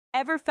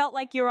Ever felt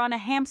like you're on a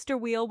hamster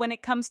wheel when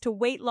it comes to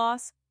weight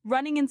loss,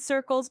 running in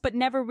circles but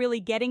never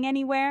really getting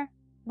anywhere?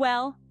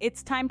 Well,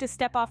 it's time to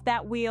step off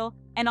that wheel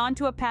and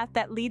onto a path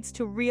that leads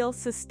to real,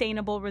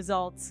 sustainable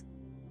results.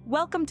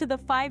 Welcome to the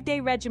 5-day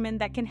regimen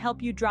that can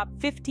help you drop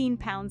 15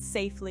 pounds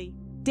safely.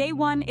 Day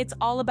 1, it's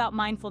all about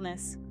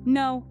mindfulness.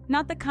 No,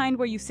 not the kind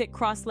where you sit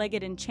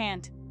cross-legged and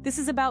chant. This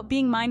is about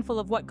being mindful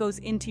of what goes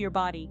into your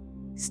body.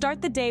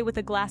 Start the day with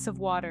a glass of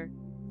water.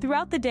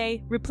 Throughout the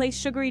day, replace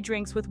sugary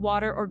drinks with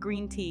water or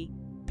green tea.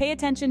 Pay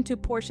attention to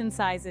portion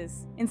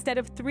sizes. Instead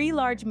of 3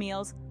 large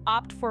meals,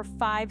 opt for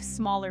 5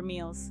 smaller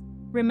meals.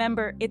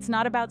 Remember, it's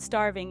not about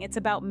starving, it's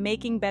about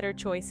making better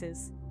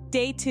choices.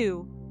 Day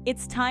 2,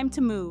 it's time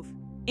to move.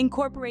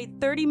 Incorporate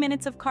 30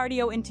 minutes of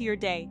cardio into your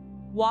day.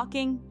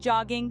 Walking,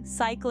 jogging,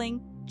 cycling,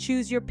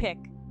 choose your pick.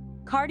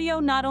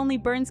 Cardio not only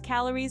burns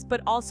calories but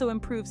also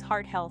improves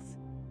heart health.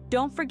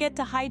 Don't forget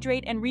to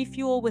hydrate and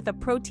refuel with a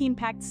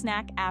protein-packed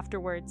snack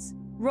afterwards.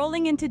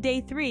 Rolling into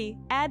day 3,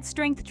 add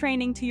strength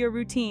training to your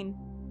routine.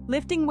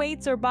 Lifting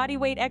weights or body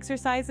weight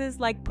exercises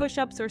like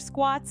push-ups or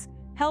squats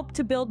help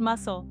to build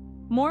muscle.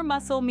 More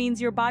muscle means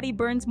your body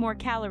burns more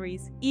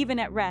calories, even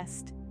at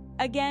rest.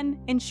 Again,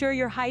 ensure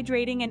you're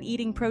hydrating and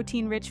eating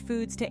protein-rich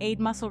foods to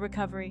aid muscle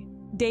recovery.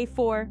 Day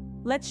 4,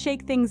 let's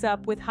shake things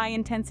up with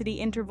high-intensity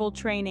interval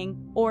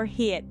training, or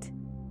HIIT.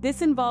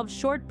 This involves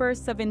short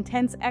bursts of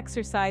intense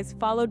exercise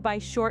followed by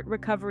short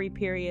recovery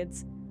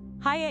periods.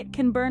 HIIT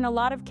can burn a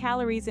lot of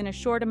calories in a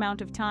short amount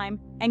of time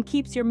and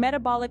keeps your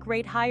metabolic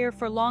rate higher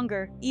for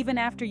longer, even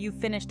after you've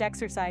finished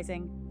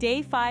exercising.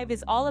 Day 5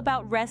 is all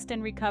about rest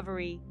and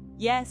recovery.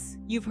 Yes,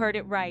 you've heard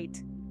it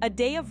right. A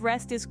day of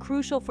rest is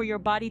crucial for your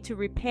body to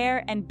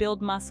repair and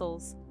build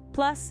muscles.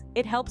 Plus,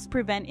 it helps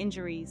prevent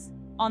injuries.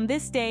 On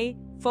this day,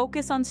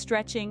 focus on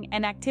stretching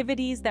and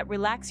activities that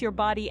relax your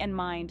body and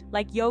mind,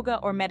 like yoga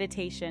or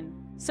meditation.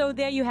 So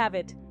there you have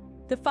it,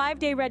 the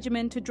 5-day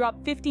regimen to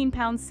drop 15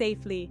 pounds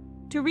safely.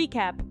 To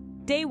recap,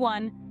 Day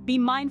 1, be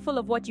mindful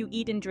of what you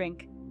eat and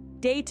drink.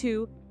 Day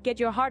 2, get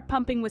your heart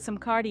pumping with some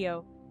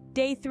cardio.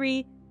 Day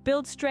 3,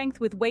 build strength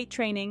with weight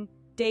training.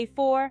 Day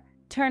 4,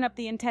 turn up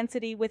the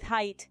intensity with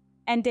HIIT.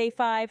 And Day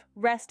 5,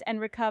 rest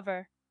and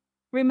recover.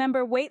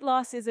 Remember, weight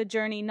loss is a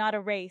journey, not a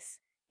race.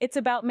 It's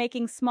about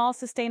making small,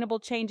 sustainable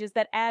changes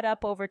that add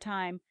up over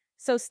time.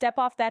 So step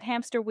off that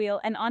hamster wheel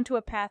and onto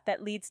a path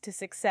that leads to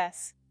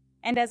success.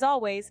 And as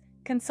always,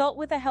 consult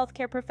with a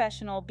healthcare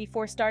professional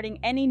before starting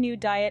any new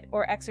diet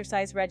or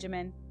exercise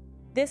regimen.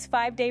 This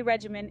 5-day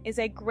regimen is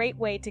a great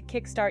way to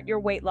kickstart your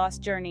weight loss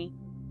journey.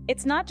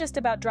 It's not just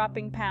about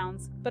dropping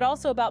pounds, but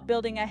also about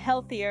building a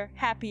healthier,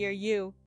 happier you.